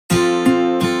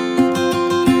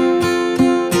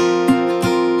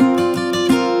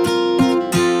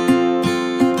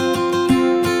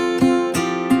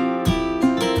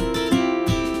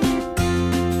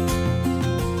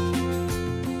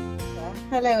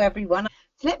everyone.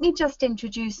 So let me just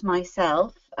introduce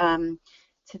myself to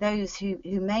those who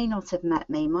may not have met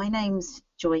me. My name's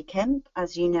Joy Kemp,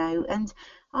 as you know, and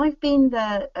I've been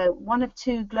the one of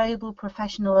two global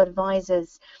professional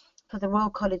advisors for the Royal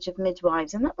College of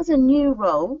Midwives, and that was a new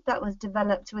role that was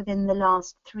developed within the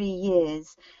last 3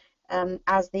 years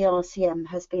as the RCM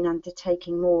has been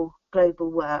undertaking more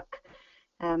global work.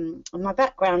 My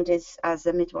background is as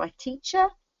a midwife teacher,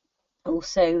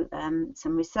 also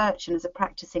some research and as a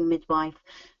practicing midwife,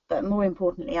 but more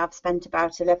importantly I've spent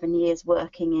about 11 years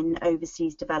working in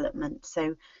overseas development,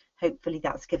 so hopefully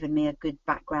that's given me a good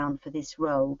background for this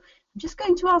role. I'm just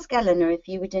going to ask Eleanor if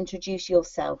you would introduce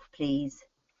yourself, please.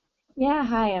 Yeah,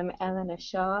 hi, I'm Eleanor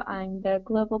Shaw. I'm the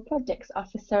Global Projects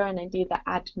Officer and I do the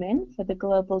admin for the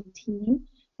global team.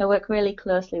 I work really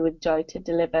closely with Joy to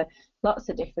deliver lots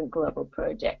of different global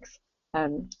projects.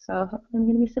 So hopefully I'm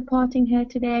going to be supporting her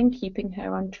today and keeping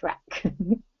her on track.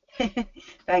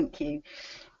 Thank you.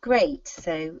 Great.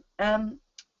 So I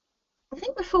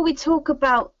think before we talk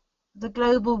about the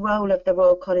global role of the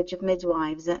Royal College of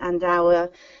Midwives and our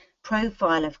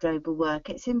profile of global work,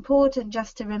 it's important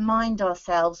just to remind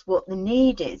ourselves what the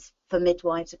need is for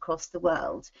midwives across the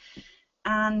world.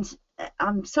 And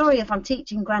I'm sorry if I'm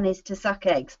teaching grannies to suck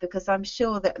eggs, because I'm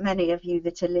sure that many of you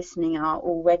that are listening are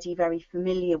already very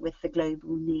familiar with the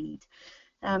global need.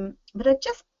 But I've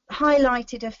just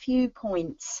highlighted a few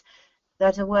points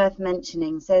that are worth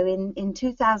mentioning. So in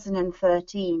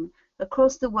 2013,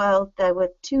 across the world, there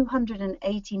were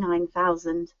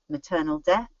 289,000 maternal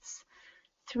deaths,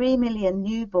 3 million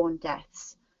newborn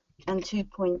deaths, and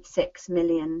 2.6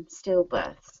 million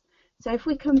stillbirths. So if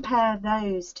we compare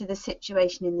those to the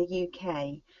situation in the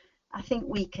UK, I think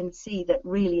we can see that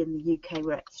really in the UK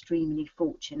we're extremely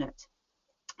fortunate.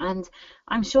 And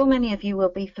I'm sure many of you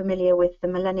will be familiar with the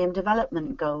Millennium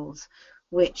Development Goals,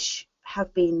 which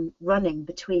have been running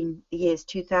between the years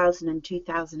 2000 and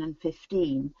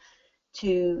 2015.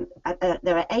 There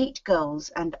are 8 goals,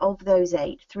 and of those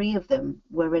 8, 3 of them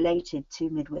were related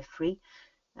to midwifery.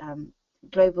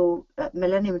 Global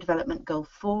Millennium Development Goal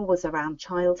 4 was around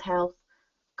child health,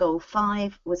 Goal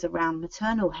 5 was around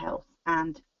maternal health,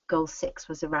 and Goal 6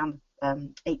 was around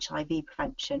HIV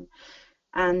prevention.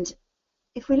 And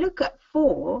if we look at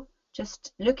 4,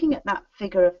 just looking at that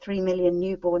figure of 3 million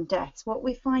newborn deaths, what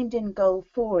we find in Goal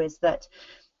 4 is that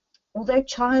although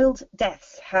child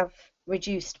deaths have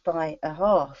reduced by a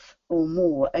half or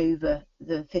more over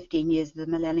the 15 years of the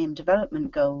Millennium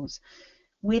Development Goals,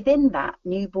 within that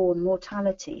newborn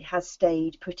mortality has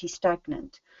stayed pretty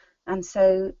stagnant. And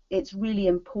so it's really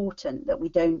important that we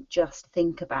don't just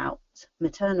think about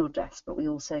maternal deaths, but we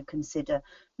also consider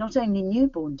not only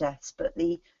newborn deaths, but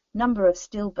the number of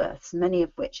stillbirths, many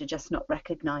of which are just not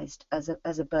recognised as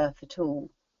a birth at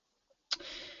all.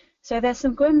 So there's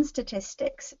some grim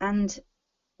statistics, and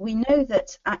we know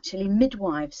that actually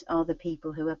midwives are the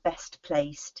people who are best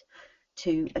placed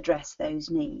to address those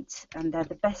needs, and they're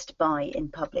the best buy in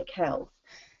public health.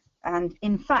 And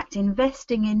in fact,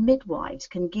 investing in midwives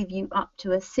can give you up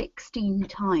to a 16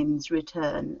 times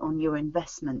return on your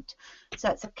investment. So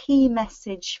it's a key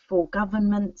message for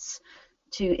governments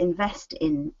to invest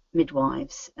in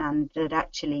midwives, and that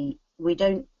actually we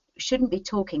shouldn't be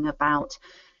talking about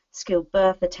skilled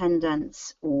birth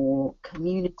attendants or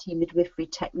community midwifery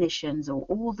technicians or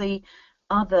all the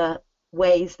other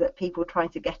ways that people try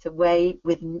to get away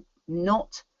with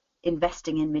not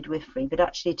investing in midwifery, but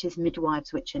actually it is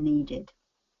midwives which are needed.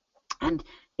 And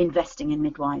investing in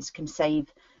midwives can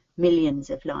save millions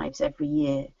of lives every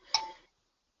year.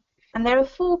 And there are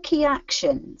 4 key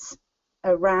actions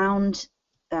around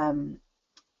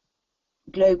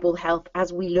global health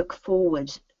as we look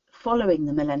forward following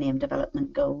the Millennium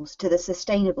Development Goals to the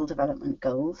Sustainable Development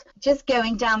Goals. Just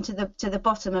going down to the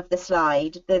bottom of the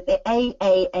slide, the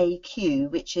AAAQ,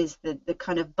 which is the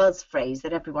kind of buzz phrase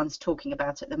that everyone's talking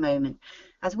about at the moment.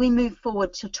 As we move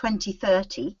forward to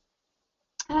 2030,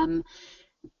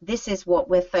 this is what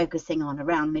we're focusing on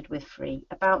around midwifery,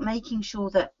 about making sure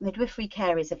that midwifery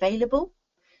care is available,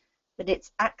 that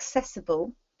it's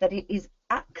accessible, that it is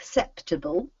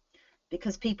acceptable,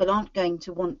 because people aren't going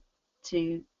to want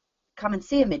to come and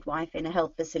see a midwife in a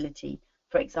health facility,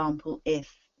 for example, if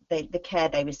the care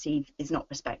they receive is not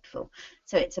respectful.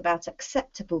 So it's about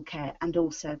acceptable care and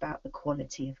also about the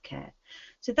quality of care.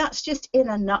 So that's just in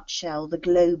a nutshell the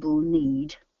global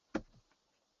need.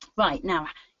 Right, now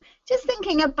just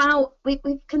thinking about, we've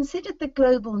considered the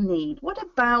global need. What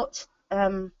about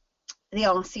the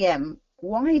RCM?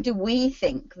 Why do we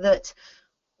think that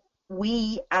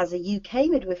we as a UK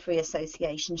Midwifery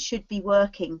Association should be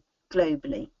working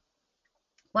globally?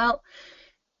 Well,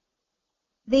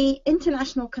 The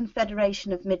International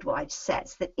Confederation of Midwives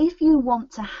says that if you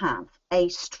want to have a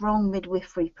strong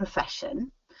midwifery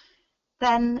profession,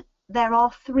 then there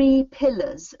are 3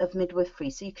 pillars of midwifery.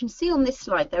 So you can see on this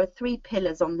slide, there are 3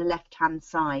 pillars on the left-hand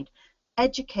side: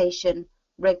 education,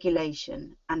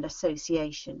 regulation, and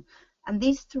association. And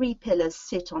these 3 pillars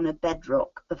sit on a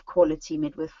bedrock of quality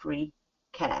midwifery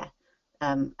care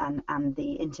and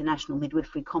the international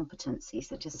midwifery competencies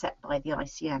that are set by the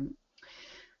ICM.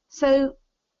 So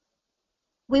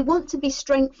we want to be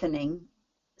strengthening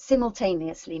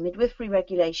simultaneously midwifery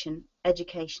regulation,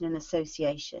 education, and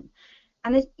association.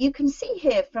 And as you can see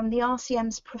here from the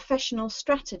RCM's professional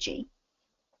strategy,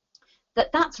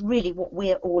 that that's really what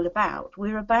we're all about.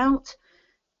 We're about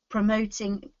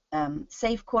promoting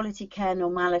safe quality care,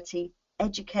 normality,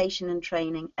 education and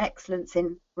training, excellence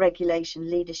in regulation,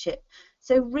 leadership.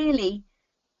 So really,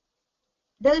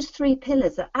 those 3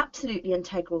 pillars are absolutely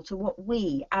integral to what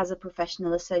we as a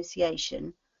professional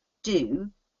association do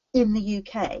in the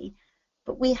UK.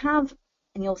 But we have,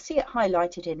 and you'll see it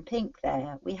highlighted in pink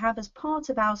there, we have as part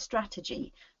of our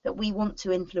strategy that we want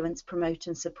to influence, promote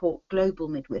and support global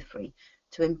midwifery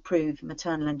to improve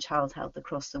maternal and child health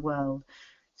across the world.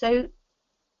 So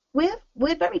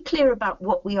we're very clear about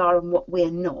what we are and what we're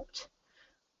not.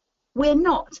 We're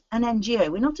not an NGO,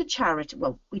 we're not a charity,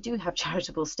 well, we do have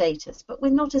charitable status, but we're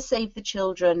not a Save the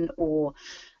Children or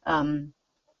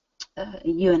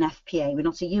UNFPA, we're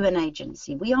not a UN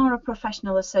agency, we are a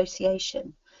professional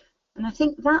association. And I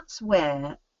think that's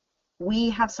where we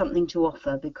have something to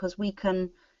offer, because we can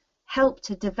help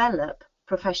to develop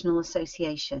professional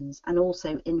associations and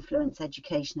also influence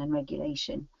education and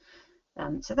regulation.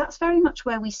 So that's very much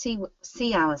where we see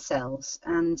ourselves,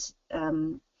 and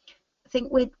I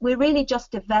think we're really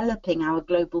just developing our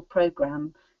global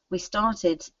program. We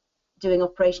started doing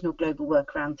operational global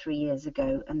work around 3 years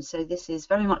ago, and so this is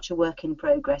very much a work in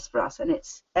progress for us, and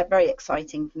it's very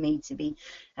exciting for me to be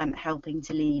helping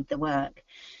to lead the work.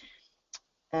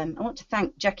 I want to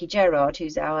thank Jackie Gerard,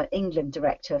 who's our England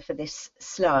director, for this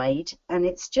slide, and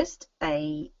it's just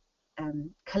a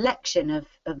collection of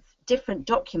different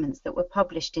documents that were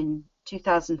published in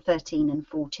 2013 and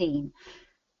 14.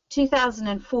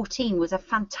 2014 was a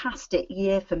fantastic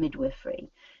year for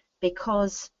midwifery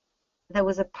because there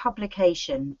was a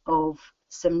publication of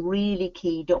some really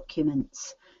key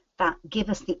documents that give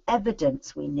us the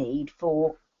evidence we need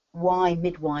for why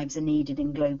midwives are needed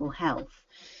in global health.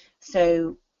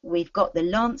 So we've got the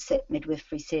Lancet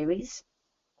Midwifery series,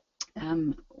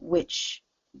 which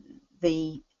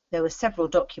there were several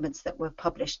documents that were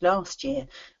published last year,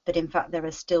 but in fact there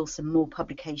are still some more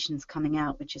publications coming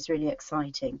out, which is really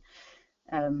exciting.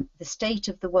 The State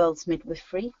of the World's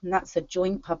Midwifery, and that's a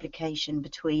joint publication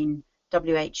between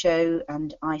WHO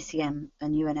and ICM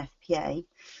and UNFPA.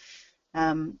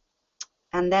 And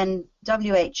then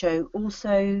WHO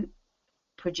also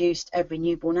produced every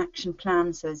newborn action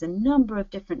plan, so there's a number of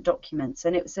different documents,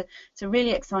 and it's a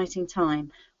really exciting time.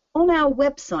 On our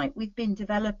website, we've been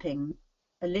developing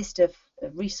a list of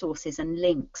resources and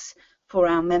links for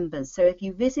our members. So if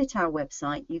you visit our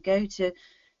website, you go to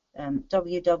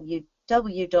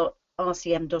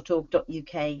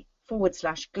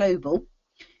www.rcm.org.uk/global,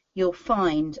 you'll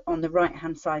find on the right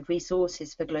hand side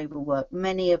resources for global work,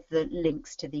 many of the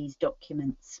links to these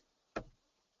documents. Oh,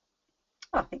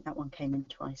 I think that one came in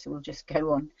twice, so we'll just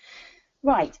go on.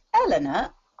 Right,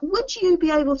 Eleanor, would you be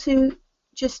able to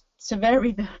just so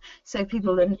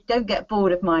people don't get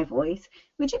bored of my voice,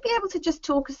 would you be able to just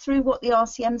talk us through what the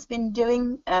RCM's been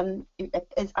doing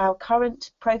as our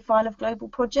current profile of global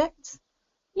projects?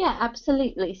 Yeah,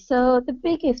 absolutely. So the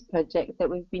biggest project that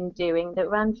we've been doing that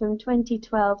ran from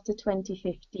 2012 to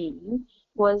 2015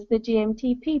 was the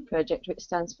GMTP project, which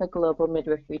stands for Global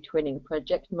Midwifery Twinning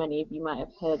Project. Many of you might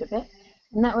have heard of it.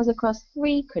 And that was across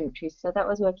 3 countries. So that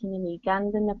was working in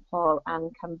Uganda, Nepal,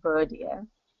 and Cambodia.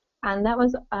 And that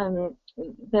was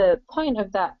the point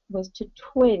of that was to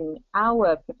twin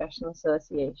our professional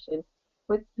association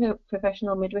with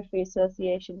professional midwifery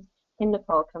associations in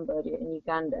Nepal, Cambodia, and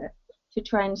Uganda to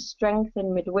try and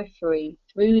strengthen midwifery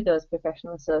through those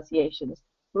professional associations,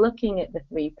 looking at the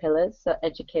 3 pillars, so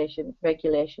education,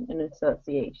 regulation, and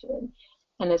association.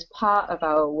 And as part of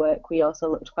our work, we also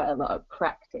looked quite a lot at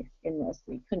practice in those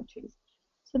 3 countries.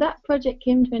 So that project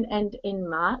came to an end in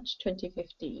March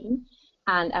 2015.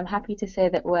 And I'm happy to say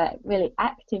that we're really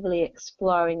actively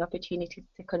exploring opportunities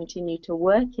to continue to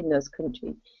work in those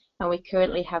countries. And we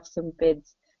currently have some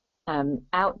bids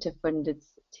out to funders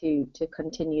to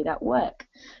continue that work.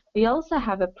 We also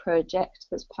have a project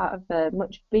that's part of a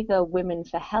much bigger Women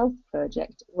for Health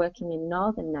project working in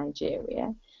northern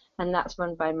Nigeria. And that's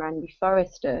run by Randy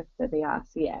Forrester for the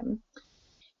RCM.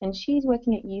 and she's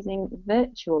working at using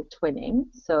virtual twinning,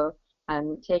 so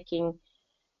taking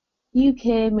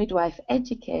UK midwife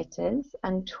educators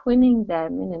and twinning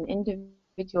them in an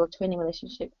individual twinning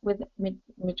relationship with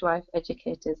midwife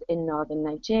educators in northern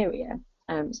Nigeria.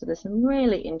 So there's some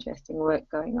really interesting work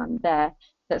going on there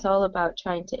that's all about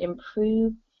trying to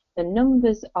improve the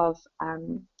numbers of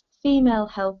female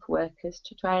health workers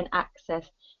to try and access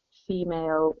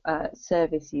female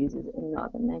service users in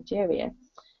northern Nigeria.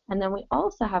 And then we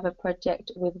also have a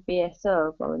project with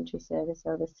VSO, Voluntary Service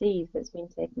Overseas, that's been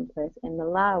taking place in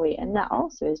Malawi, and that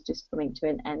also is just coming to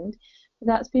an end.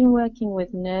 That's been working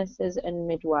with nurses and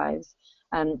midwives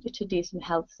to do some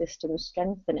health system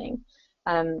strengthening.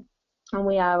 And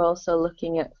we are also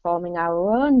looking at forming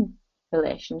our own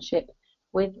relationship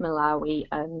with Malawi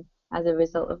as a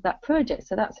result of that project.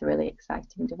 So that's a really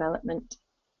exciting development.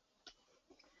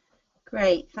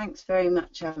 Great, thanks very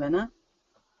much, Eleanor.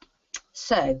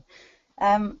 So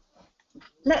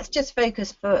let's just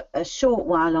focus for a short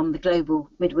while on the global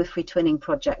midwifery twinning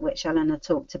project, which Eleanor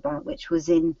talked about, which was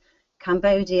in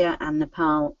Cambodia and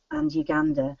Nepal and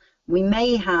Uganda. We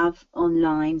may have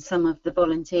online some of the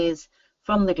volunteers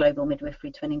from the global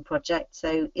midwifery twinning project,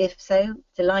 so if so,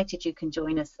 delighted you can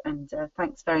join us, and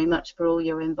thanks very much for all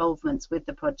your involvements with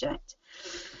the project.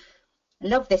 I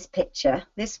love this picture.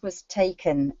 This was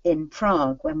taken in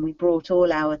Prague when we brought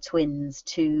all our twins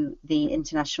to the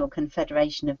International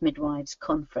Confederation of Midwives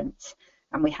conference,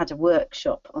 and we had a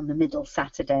workshop on the middle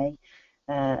Saturday,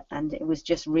 and it was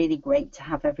just really great to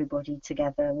have everybody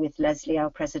together with Leslie,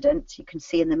 our president, you can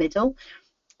see in the middle,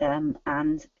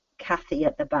 and Kathy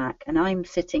at the back, and I'm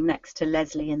sitting next to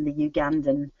Leslie in the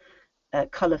Ugandan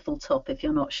colourful top, if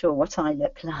you're not sure what I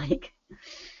look like.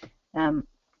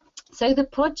 So the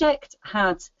project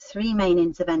had three main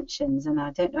interventions, and I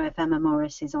don't know if Emma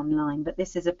Morris is online, but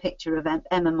this is a picture of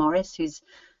Emma Morris, who's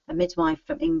a midwife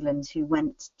from England who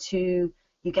went to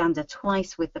Uganda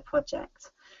twice with the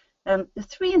project. The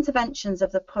three interventions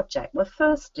of the project were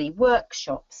firstly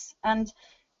workshops, and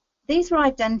these were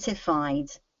identified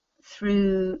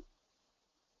through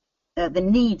the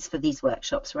needs for these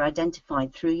workshops were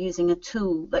identified through using a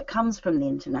tool that comes from the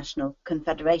International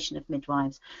Confederation of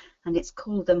Midwives, and it's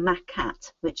called the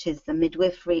MACAT, which is the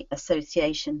Midwifery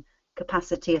Association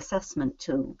Capacity Assessment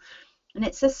Tool. And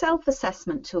it's a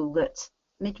self-assessment tool that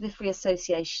midwifery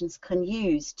associations can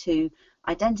use to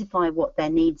identify what their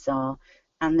needs are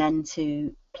and then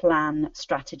to plan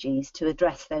strategies to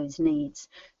address those needs.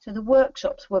 So the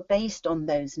workshops were based on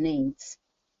those needs,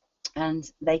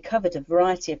 and they covered a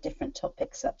variety of different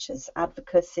topics such as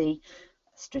advocacy,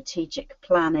 strategic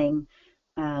planning,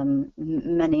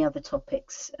 many other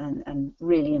topics, and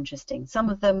really interesting. Some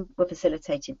of them were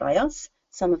facilitated by us,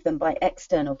 some of them by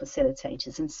external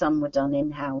facilitators, and some were done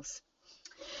in-house.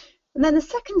 And then the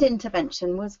second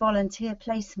intervention was volunteer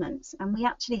placements, and we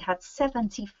actually had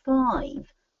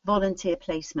 75 volunteer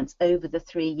placements over the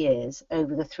 3 years,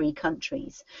 over the 3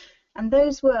 countries. And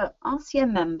those were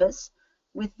RCM members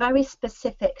with very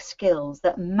specific skills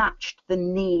that matched the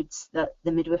needs that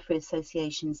the midwifery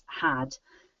associations had,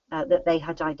 that they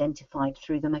had identified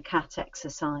through the MACAT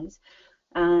exercise.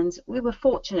 And we were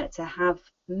fortunate to have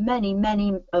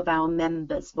many of our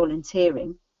members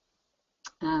volunteering,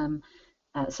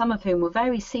 some of whom were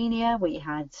very senior. We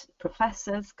had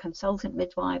professors, consultant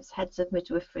midwives, heads of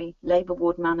midwifery, labour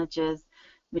ward managers,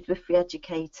 midwifery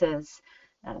educators,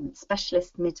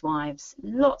 specialist midwives,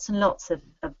 lots and lots of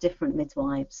different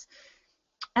midwives.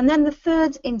 And then the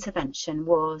third intervention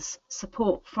was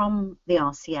support from the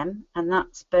RCM, and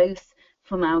that's both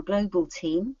from our global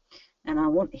team, and I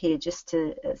want here just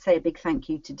to say a big thank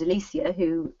you to Delicia,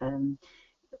 who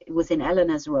was in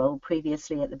Eleanor's role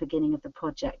previously at the beginning of the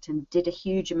project and did a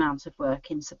huge amount of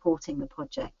work in supporting the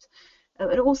project,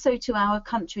 but also to our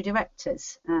country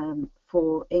directors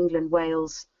for England,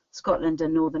 Wales, Scotland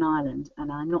and Northern Ireland,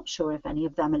 and I'm not sure if any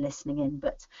of them are listening in,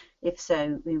 but if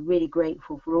so, we're really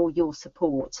grateful for all your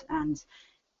support and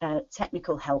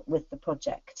technical help with the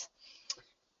project.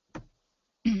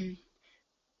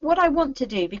 What I want to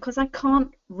do, because I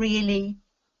can't really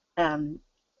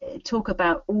talk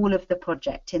about all of the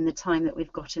project in the time that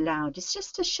we've got allowed, is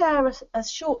just to share a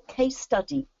short case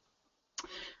study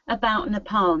about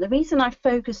Nepal. The reason I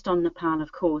focused on Nepal,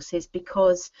 of course, is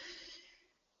because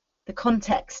the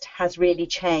context has really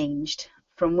changed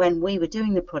from when we were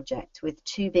doing the project with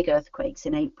 2 big earthquakes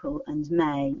in April and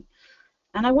May.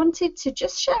 And I wanted to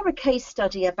just share a case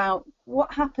study about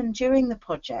what happened during the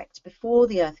project before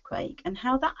the earthquake and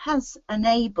how that has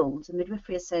enabled the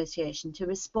Midwifery Association to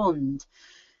respond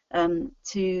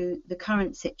to the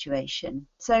current situation.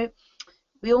 So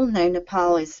we all know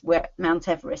Nepal is where Mount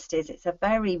Everest is. It's a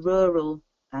very rural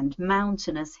and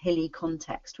mountainous, hilly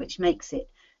context, which makes it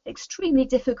extremely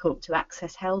difficult to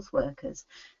access health workers.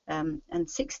 And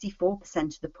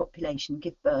 64% of the population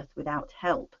give birth without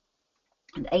help,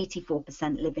 and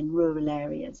 84% live in rural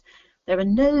areas. There are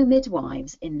no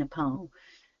midwives in Nepal.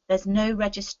 There's no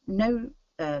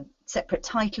separate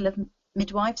title of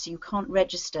midwife, so you can't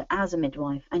register as a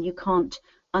midwife, and you can't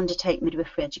undertake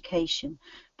midwifery education.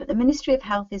 But the Ministry of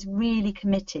Health is really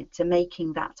committed to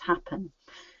making that happen.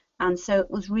 And so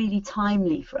it was really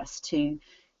timely for us to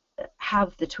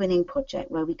have the twinning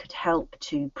project where we could help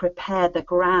to prepare the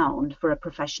ground for a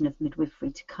profession of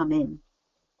midwifery to come in.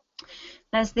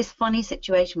 There's this funny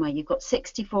situation where you've got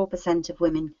 64% of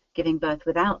women giving birth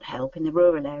without help in the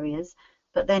rural areas,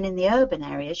 but then in the urban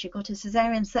areas you've got a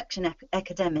caesarean section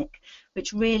epidemic,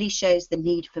 which really shows the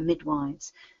need for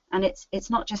midwives. And it's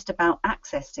not just about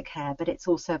access to care, but it's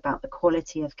also about the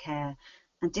quality of care.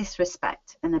 And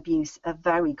disrespect and abuse are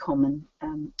very common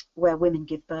where women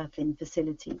give birth in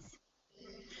facilities.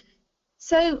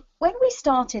 So when we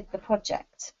started the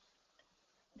project,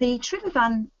 the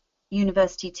Tribhuvan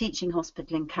University Teaching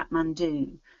Hospital in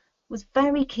Kathmandu was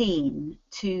very keen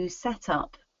to set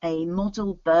up a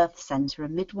model birth centre, a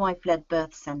midwife-led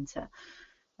birth centre.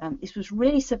 This was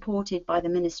really supported by the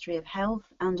Ministry of Health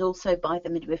and also by the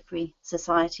Midwifery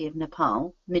Society of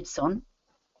Nepal, MIDSON.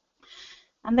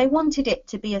 And they wanted it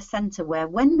to be a centre where,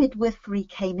 when midwifery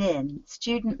came in,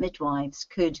 student midwives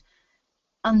could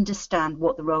understand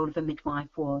what the role of a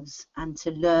midwife was and to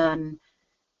learn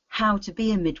how to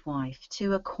be a midwife,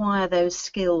 to acquire those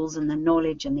skills and the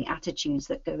knowledge and the attitudes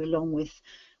that go along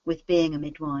with being a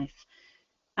midwife.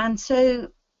 And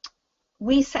so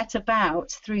we set about,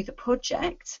 through the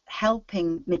project,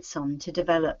 helping MIDSON to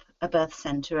develop a birth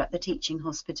centre at the teaching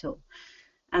hospital.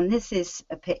 And this is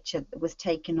a picture that was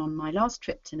taken on my last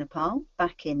trip to Nepal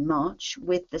back in March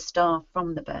with the staff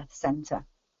from the birth centre.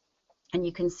 And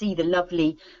you can see the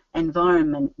lovely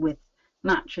environment with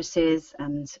mattresses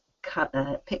and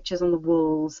pictures on the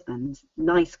walls and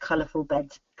nice colourful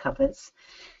bed covers.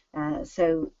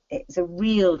 So it's a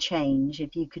real change.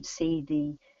 If you could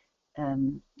see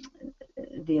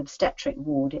the obstetric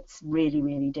ward, it's really,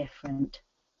 really different.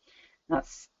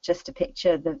 That's just a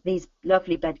picture. These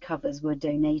lovely bed covers were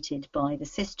donated by the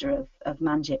sister of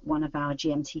Manjit, one of our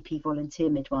GMTP volunteer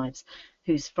midwives,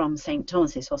 who's from St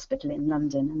Thomas's Hospital in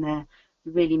London, and they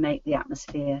really make the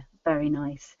atmosphere very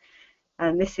nice.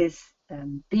 And this is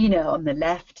Bina on the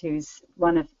left, who's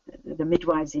one of the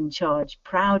midwives in charge,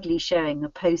 proudly showing a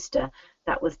poster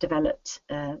that was developed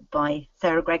by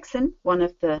Sarah Gregson, one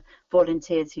of the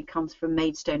volunteers who comes from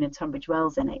Maidstone and Tunbridge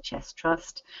Wells NHS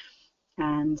Trust.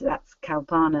 And that's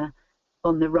Kalpana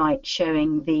on the right,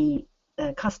 showing the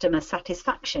customer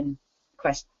satisfaction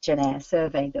questionnaire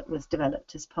survey that was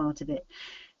developed as part of it.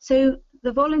 So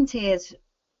the volunteers,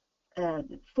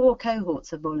 4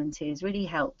 cohorts of volunteers, really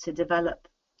helped to develop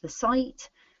the site,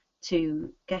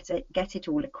 to get it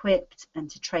all equipped,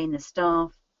 and to train the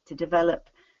staff, to develop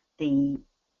the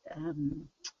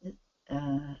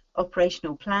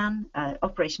operational plan,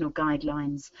 operational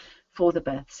guidelines for the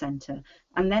birth centre,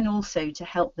 and then also to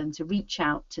help them to reach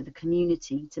out to the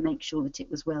community to make sure that it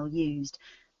was well used,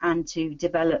 and to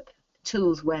develop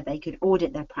tools where they could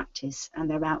audit their practice and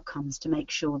their outcomes to make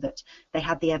sure that they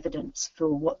had the evidence for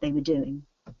what they were doing.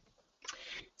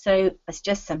 So it's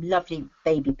just some lovely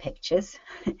baby pictures.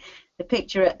 The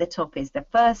picture at the top is the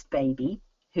first baby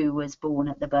who was born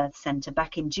at the birth centre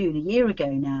back in June, a year ago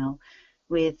now,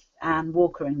 with Anne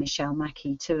Walker and Michelle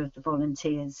Mackey, 2 of the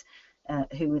volunteers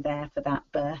who were there for that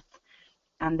birth.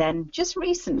 And then just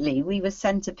recently we were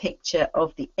sent a picture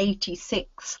of the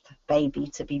 86th baby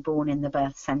to be born in the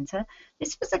birth centre.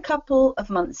 This was a couple of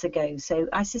months ago, so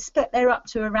I suspect they're up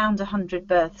to around 100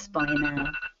 births by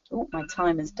now. Oh, my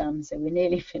timer's done, so we're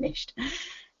nearly finished.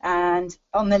 And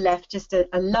on the left, just a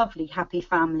lovely happy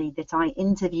family that I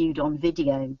interviewed on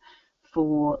video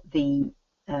for the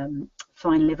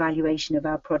final evaluation of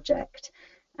our project.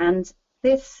 And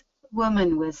this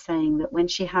woman was saying that when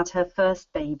she had her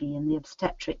first baby in the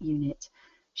obstetric unit,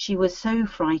 she was so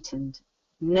frightened.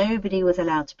 Nobody was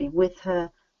allowed to be with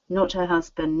her, not her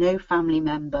husband, no family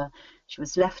member. She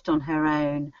was left on her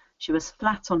own. She was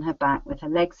flat on her back with her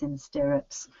legs in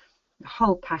stirrups, a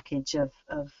whole package of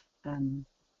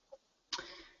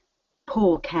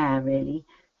poor care, really.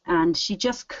 And she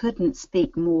just couldn't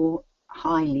speak more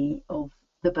highly of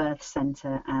the birth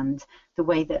centre and the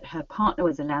way that her partner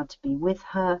was allowed to be with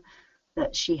her,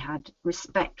 that she had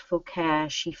respectful care,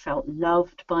 she felt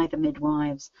loved by the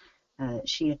midwives.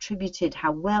 She attributed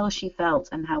how well she felt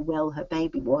and how well her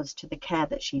baby was to the care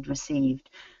that she'd received,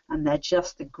 and they're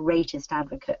just the greatest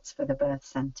advocates for the birth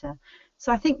centre.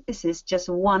 So I think this is just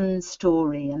one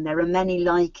story, and there are many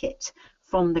like it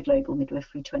from the Global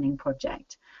Midwifery Twinning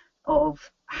Project,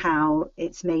 of how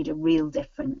it's made a real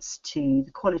difference to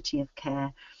the quality of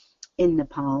care in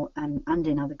Nepal and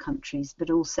in other countries, but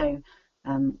also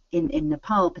in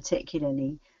Nepal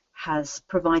particularly, has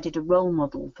provided a role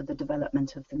model for the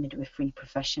development of the midwifery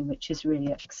profession, which is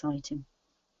really exciting.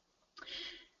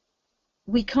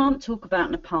 We can't talk about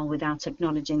Nepal without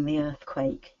acknowledging the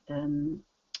earthquake,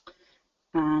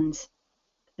 and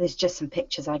there's just some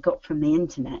pictures I got from the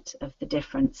internet of the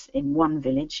difference in one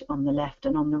village on the left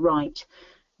and on the right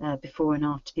before and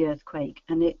after the earthquake,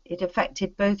 and it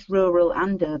affected both rural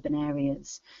and urban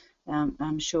areas.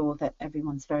 I'm sure that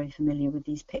everyone's very familiar with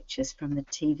these pictures from the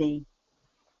TV.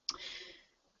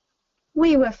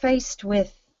 We were faced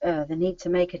with the need to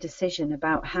make a decision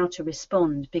about how to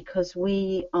respond, because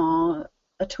we are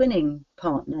a twinning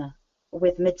partner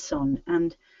with Midson,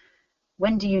 and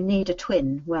when do you need a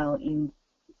twin? Well,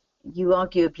 you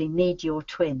arguably need your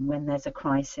twin when there's a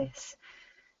crisis.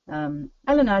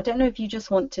 Eleanor, I don't know if you just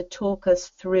want to talk us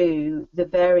through the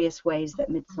various ways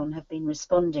that Midson have been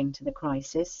responding to the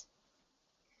crisis.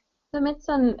 So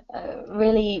Midson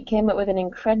really came up with an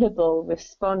incredible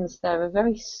response. They're a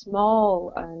very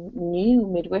small and new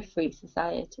midwifery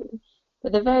society,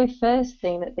 but the very first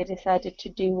thing that they decided to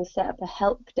do was set up a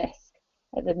help desk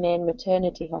at the main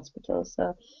maternity hospital.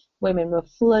 So women were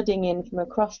flooding in from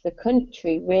across the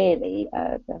country, really,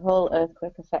 the whole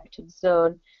earthquake affected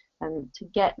zone, to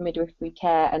get midwifery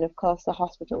care, and of course the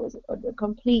hospital was a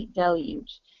complete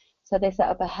deluge. So they set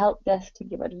up a help desk to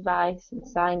give advice and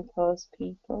signpost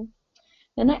people.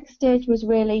 The next stage was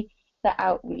really the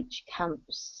outreach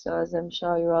camps. So as I'm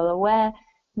sure you're all aware,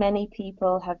 many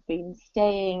people have been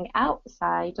staying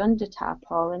outside under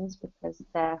tarpaulins because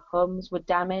their homes were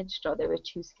damaged or they were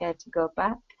too scared to go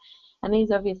back. And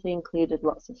these obviously included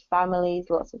lots of families,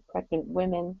 lots of pregnant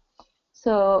women.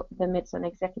 So the Midson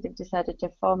executive decided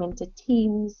to form into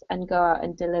teams and go out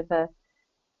and deliver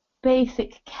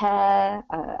basic care,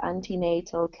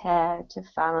 antenatal care to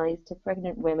families, to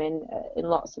pregnant women in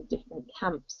lots of different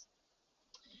camps.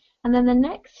 And then the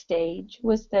next stage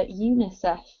was that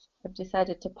UNICEF have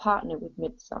decided to partner with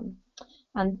Midson,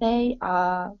 and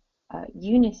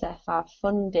UNICEF are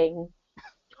funding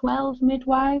 12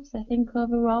 midwives, I think,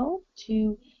 overall,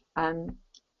 to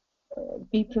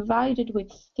be provided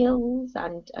with skills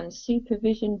and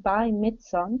supervision by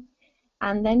Midson,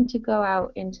 and then to go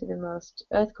out into the most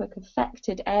earthquake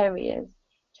affected areas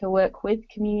to work with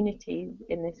communities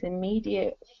in this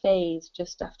immediate phase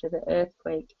just after the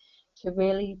earthquake, to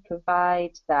really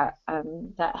provide that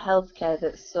healthcare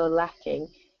that's so lacking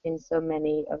in so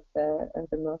many of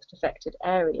the most affected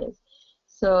areas.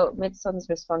 So Midson's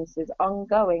response is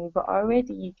ongoing, but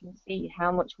already you can see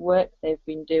how much work they've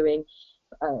been doing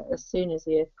as soon as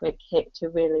the earthquake hit to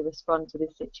really respond to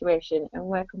this situation, and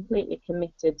we're completely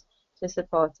committed to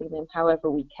supporting them however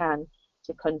we can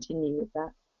to continue with that.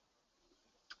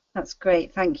 That's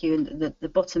great, thank you. And the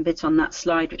bottom bit on that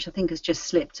slide, which I think has just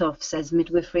slipped off, says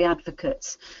midwifery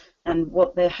advocates, and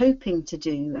what they're hoping to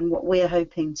do, and what we're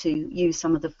hoping to use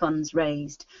some of the funds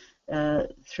raised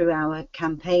through our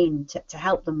campaign to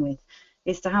help them with,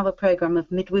 is to have a program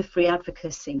of midwifery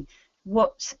advocacy.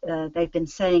 What they've been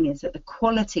saying is that the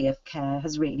quality of care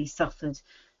has really suffered,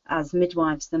 as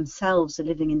midwives themselves are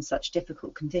living in such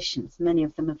difficult conditions. Many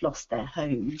of them have lost their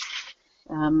homes.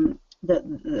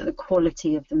 The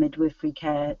quality of the midwifery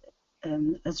care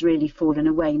has really fallen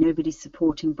away. Nobody's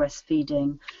supporting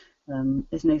breastfeeding.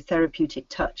 There's no therapeutic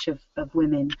touch of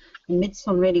women. And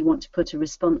Midson really want to put a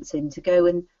response in to go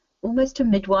and almost to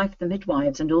midwife the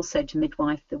midwives and also to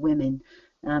midwife the women.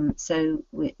 So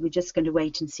we're just going to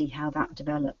wait and see how that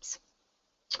develops.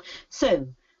 So,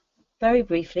 very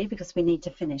briefly, because we need to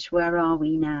finish, where are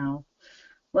we now?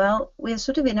 Well, we're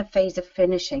sort of in a phase of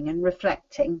finishing and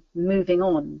reflecting, moving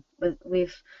on.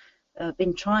 We've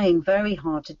been trying very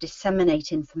hard to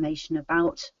disseminate information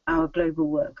about our global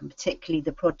work, and particularly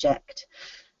the project.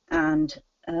 And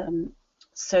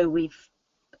so we've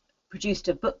produced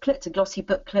a booklet, a glossy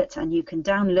booklet, and you can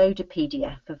download a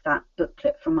PDF of that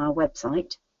booklet from our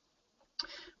website.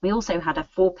 We also had a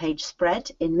 4-page spread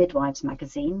in Midwives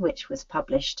magazine, which was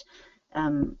published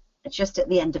just at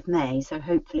the end of May, so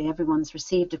hopefully everyone's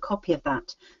received a copy of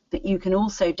that. But you can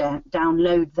also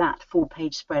download that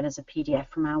 4-page spread as a PDF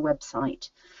from our website.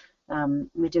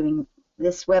 We're doing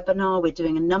this webinar, we're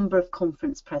doing a number of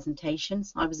conference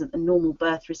presentations. I was at the Normal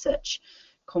Birth Research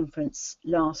Conference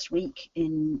last week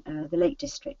in the Lake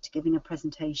District giving a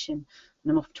presentation,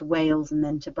 and I'm off to Wales and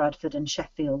then to Bradford and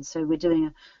Sheffield. So we're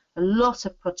doing a lot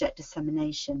of project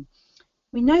dissemination.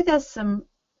 We know there's some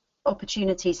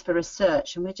opportunities for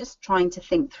research, and we're just trying to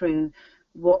think through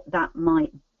what that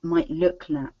might look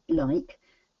like.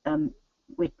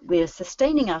 We're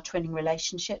sustaining our twinning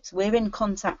relationships. We're in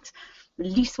contact at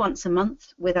least once a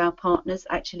month with our partners,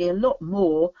 actually a lot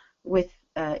more with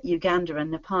Uganda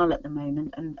and Nepal at the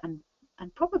moment,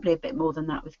 and probably a bit more than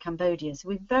that with Cambodia. So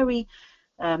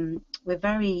we're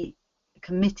very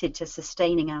committed to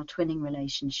sustaining our twinning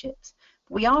relationships.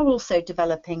 We are also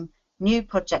developing new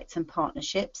projects and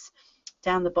partnerships.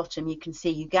 Down the bottom you can see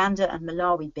Uganda and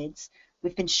Malawi bids.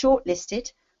 We've been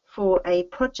shortlisted for a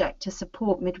project to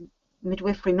support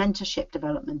midwifery mentorship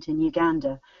development in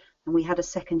Uganda, and we had a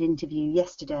second interview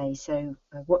yesterday, so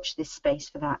watch this space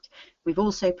for that. We've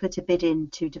also put a bid in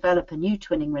to develop a new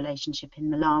twinning relationship in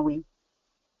Malawi.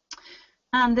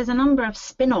 And there's a number of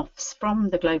spin-offs from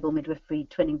the Global Midwifery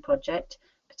Twinning Project.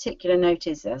 Particular note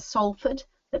is Salford,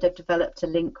 that have developed a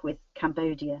link with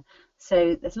Cambodia.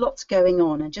 So there's lots going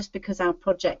on, and just because our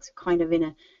project's kind of in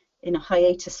a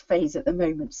hiatus phase at the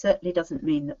moment certainly doesn't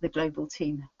mean that the global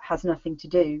team has nothing to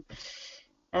do.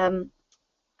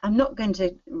 I'm not going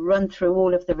to run through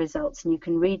all of the results, and you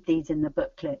can read these in the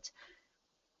booklet,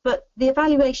 but the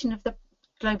evaluation of the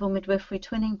Global Midwifery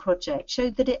Twinning Project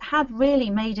showed that it had really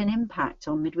made an impact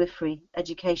on midwifery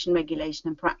education, regulation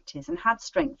and practice, and had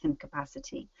strengthened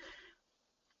capacity.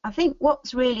 I think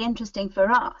what's really interesting for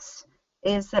us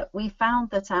is that we found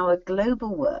that our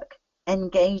global work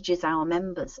engages our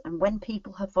members, and when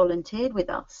people have volunteered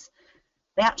with us,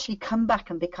 they actually come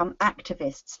back and become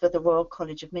activists for the Royal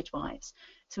College of Midwives.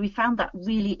 So we found that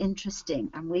really interesting,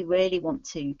 and we really want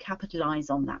to capitalise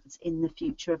on that in the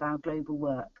future of our global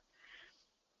work.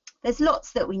 There's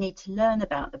lots that we need to learn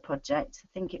about the project. I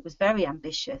think it was very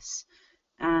ambitious,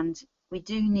 and we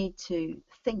do need to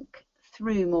think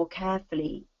through more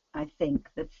carefully, I think,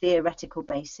 the theoretical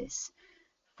basis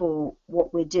for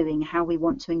what we're doing, how we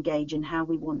want to engage and how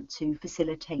we want to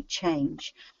facilitate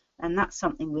change. And that's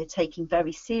something we're taking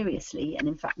very seriously. And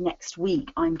in fact, next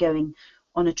week I'm going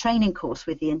on a training course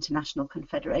with the International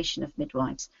Confederation of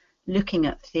Midwives, looking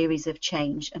at theories of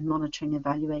change and monitoring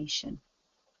evaluation.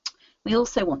 We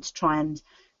also want to try and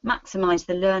maximise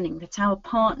the learning that our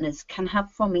partners can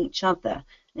have from each other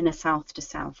in a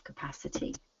south-to-south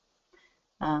capacity.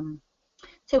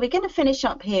 So we're going to finish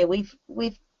up here.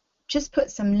 We've just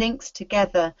put some links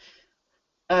together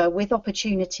with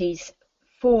opportunities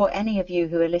for any of you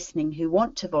who are listening who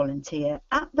want to volunteer.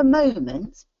 At the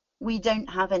moment, we don't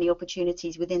have any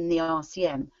opportunities within the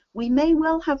RCM. We may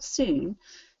well have soon,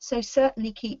 so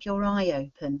certainly keep your eye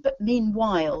open. But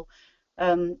meanwhile,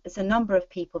 there's a number of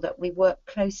people that we work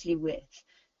closely with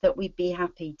that we'd be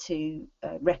happy to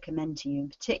recommend to you,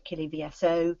 particularly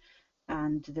VSO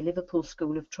and the Liverpool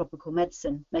School of Tropical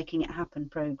Medicine Making It Happen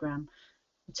programme,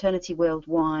 Maternity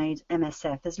Worldwide,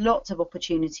 MSF. There's lots of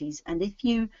opportunities, and if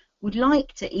you would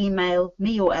like to email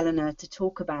me or Eleanor to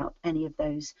talk about any of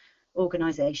those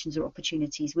organisations or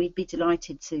opportunities, we'd be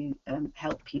delighted to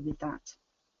help you with that.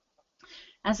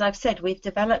 As I've said, we've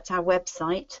developed our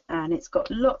website, and it's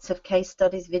got lots of case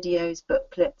studies, videos,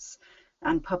 booklets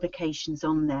and publications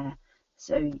on there.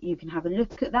 So you can have a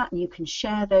look at that, and you can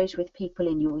share those with people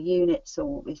in your units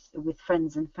or with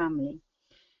friends and family.